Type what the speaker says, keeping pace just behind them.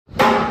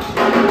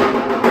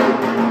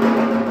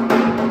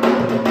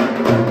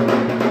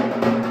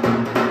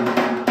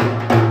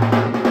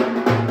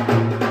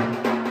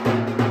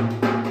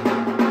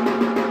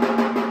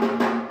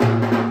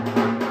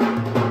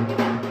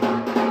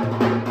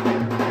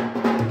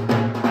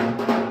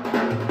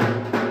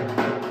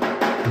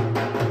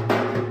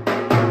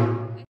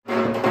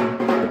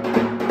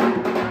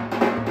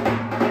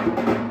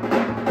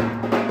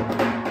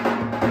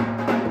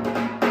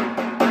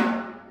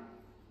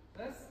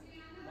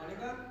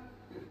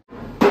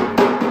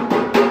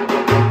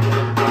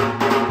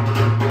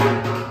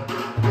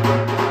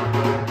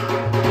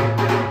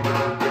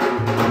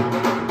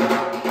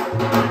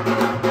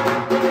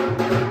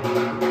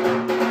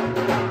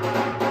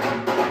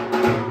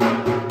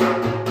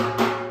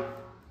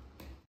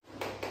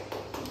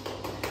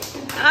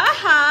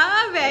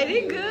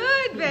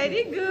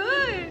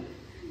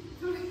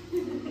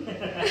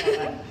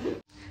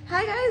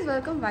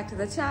Welcome back to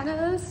the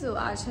channel. सो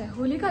आज है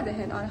होलिका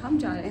दहन और हम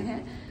जा रहे हैं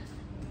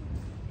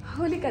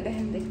होलिका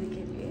दहन देखने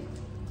के लिए।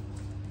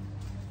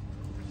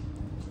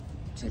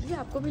 चलिए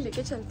आपको भी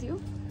लेके चलती हूँ।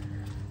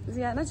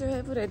 जियाना जो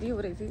है वो रेडी हो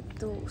रही थी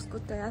तो उसको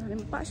तैयार होने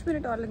में 5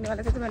 मिनट और लगने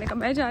वाले थे, तो मैंने कहा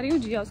मैं जा रही हूँ,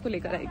 जिया उसको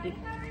लेकर आएगी।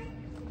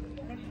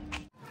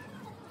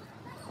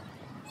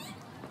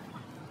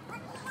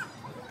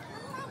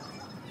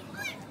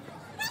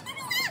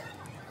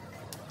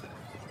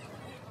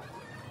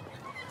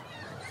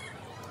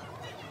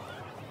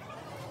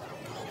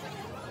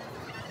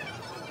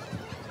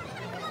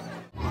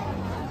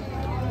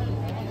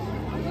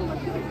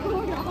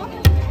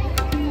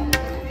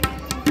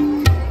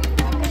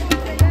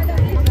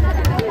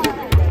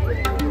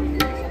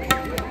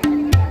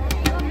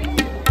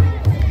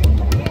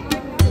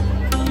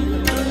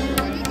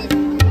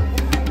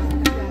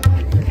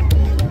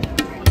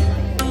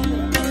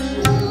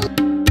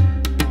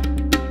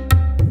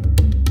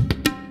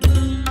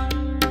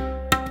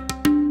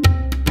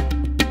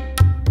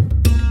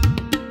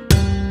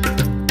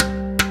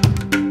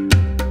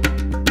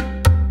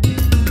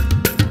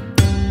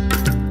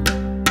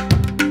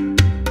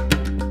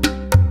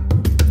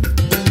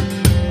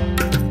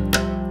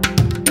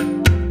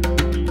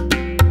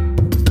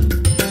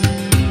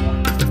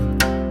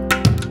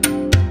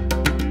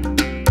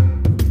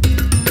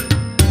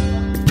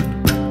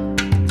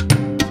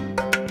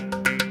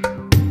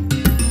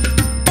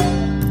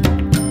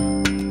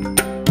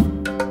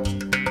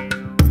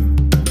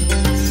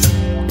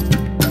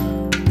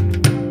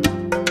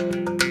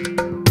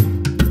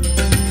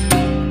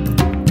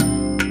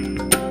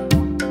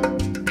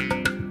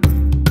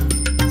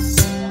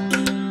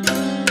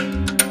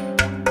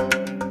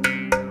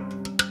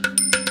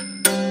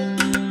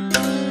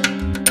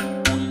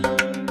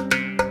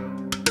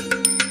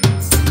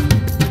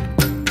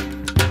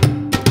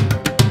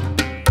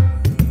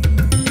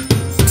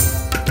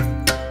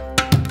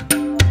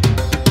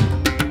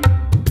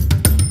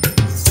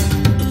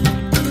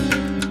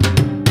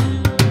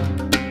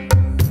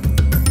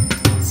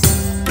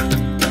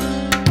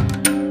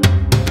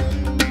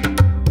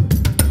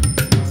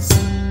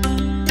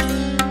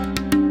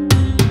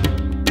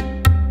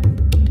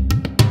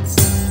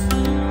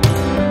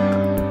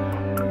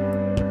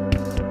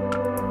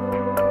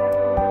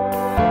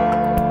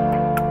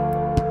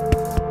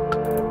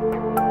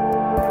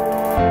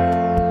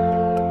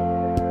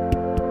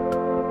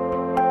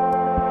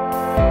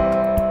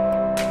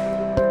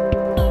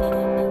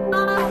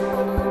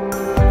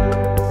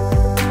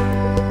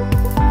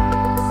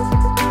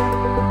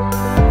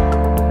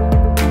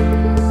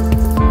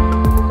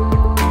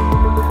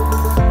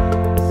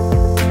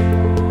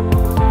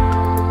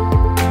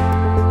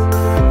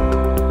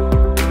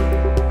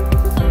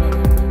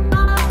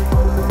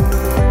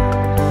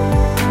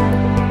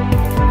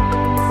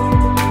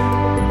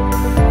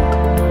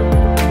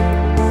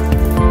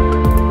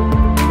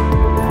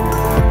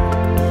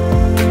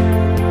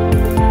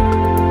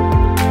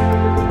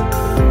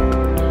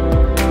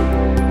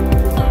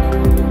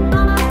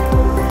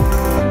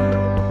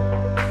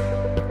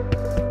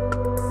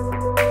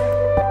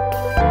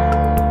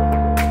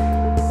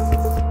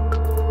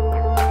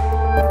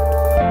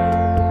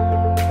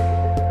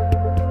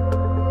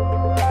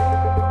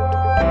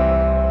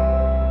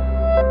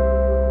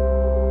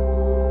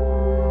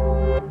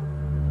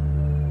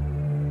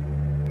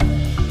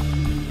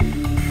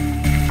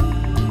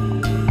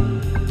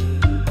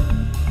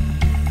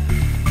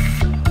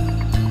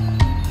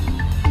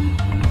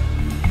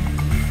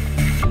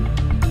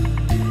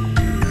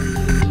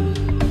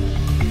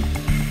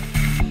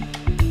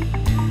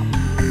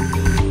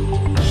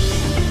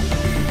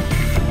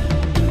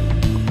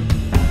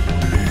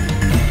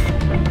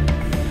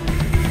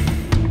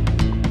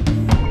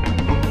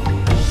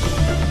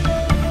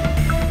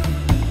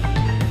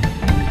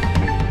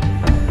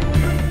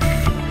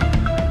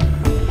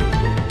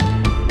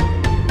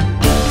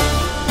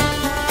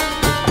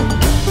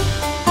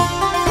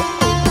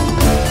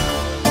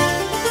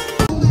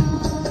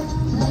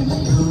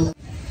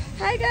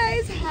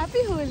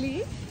 हैप्पी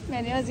होली।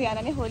 मैंने और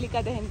जियाना ने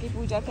होलिका दहन की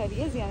पूजा करी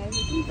है। जियाना ने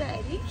looking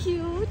very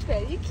cute,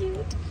 very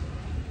cute.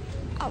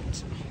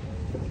 Out.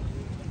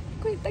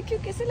 कोई इतना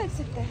क्यूट कैसे लग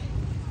सकता है?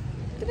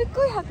 तुम्हें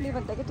कोई हक नहीं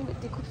बनता कि तुम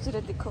इतनी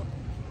खूबसूरत दिखो।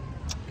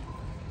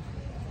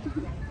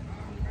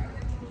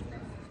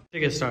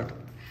 ठीक है, स्टार्ट।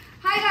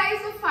 हाय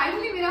गाइस, तो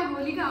फाइनली मेरा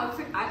होली का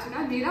आउटफिट आ चुका,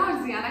 मेरा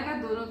और जियाना का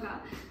दोनों का।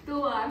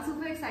 तो I am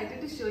super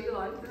excited to show you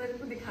all. तो मैं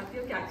आपको दिखाती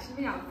हूँ कि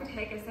एक्चुअली में आउटफिट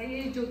है कैसा।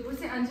 ये जोधपुर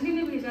से अंजलि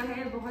ने भेजा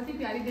है, बहुत ही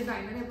प्यारी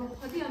डिजाइनर है,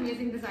 बहुत ही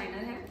अमेजिंग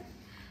डिजाइनर है,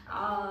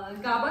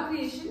 गाबा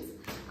क्रिएशंस।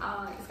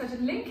 इसका जो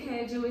लिंक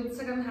है, जो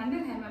इंस्टाग्राम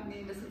हैंडल है, मैं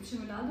अपने डिस्क्रिप्शन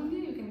में डाल दूंगी।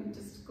 You can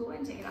just go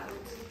and check it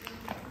out.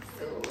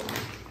 So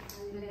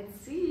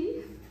let's see.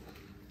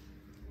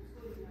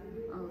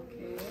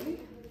 Okay,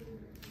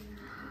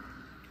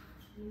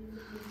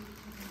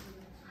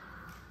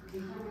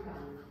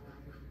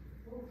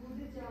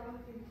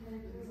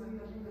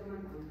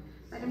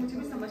 पहले मुझे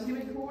भी समझने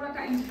में थोड़ा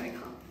टाइम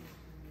लगेगा।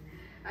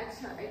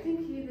 अच्छा, आई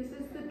थिंक ये दिस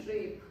इज द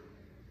ड्रेप,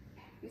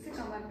 इसे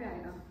कमर पे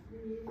आएगा।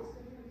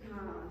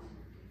 हाँ,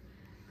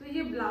 तो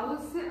ये ब्लाउज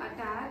से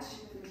अटैच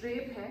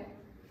ड्रेप है,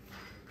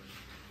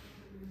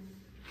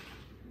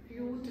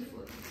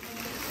 ब्यूटीफुल।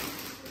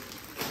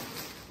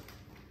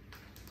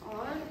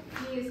 और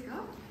ये इसका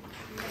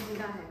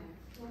लहंगा है।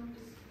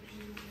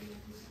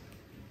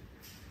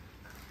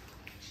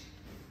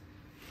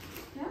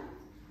 क्या?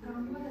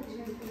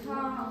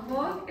 हाँ,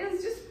 वर्क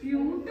इज जस्ट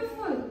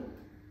ब्यूटीफुल।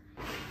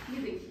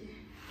 ये देखिए,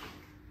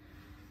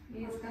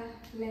 ये इसका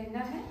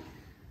लहंगा है।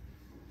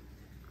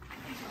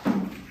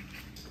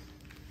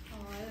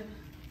 और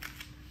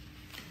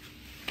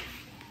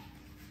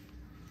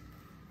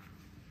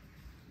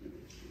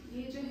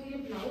ये जो है ये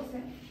ब्लाउज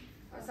है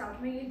और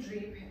साथ में ये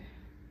ड्रेप है।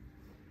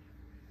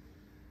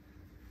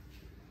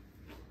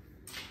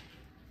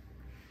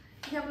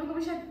 ये आप लोगों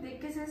को शायद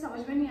देख के से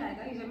समझ में नहीं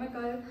आएगा, ये जब मैं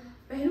कल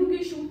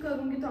पहनूंगी, शूट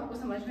करूंगी तो आपको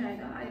समझ में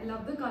आएगा। I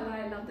love the colour,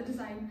 I love the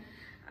design,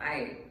 I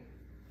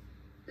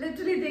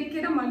literally देख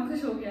के ना मन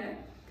खुश हो गया है।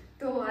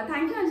 तो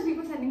thank you Anjali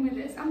for sending me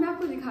this. अब मैं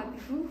आपको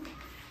दिखाती हूँ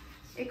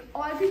एक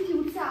और भी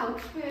क्यूट सा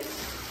आउटफिट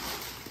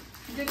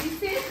जो कि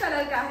सेम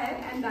कलर का है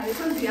and that is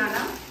from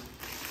Ziana.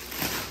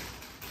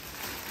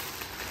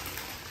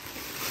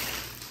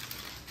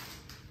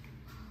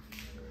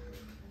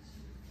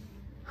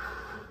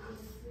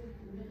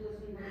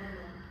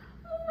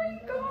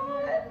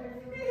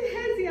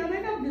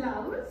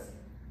 Blouse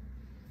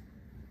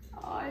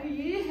और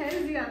ये है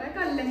जियाना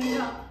का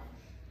लहंगा।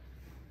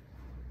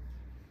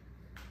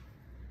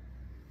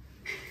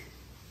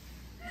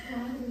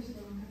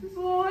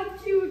 बहुत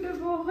क्यूट है,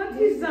 बहुत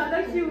ही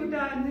ज्यादा क्यूट है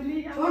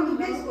अंजलि। छोड़ दो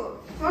इसको,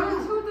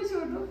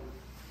 छोड़ दो।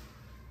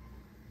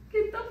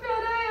 कितना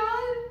प्यारा है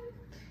यार,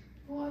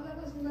 बहुत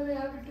ज्यादा सुंदर है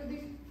यार बिट्टू दी।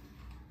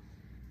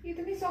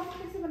 इतनी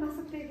सॉफ्ट कैसे बना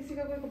सकते हैं किसी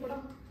का कोई कपड़ा।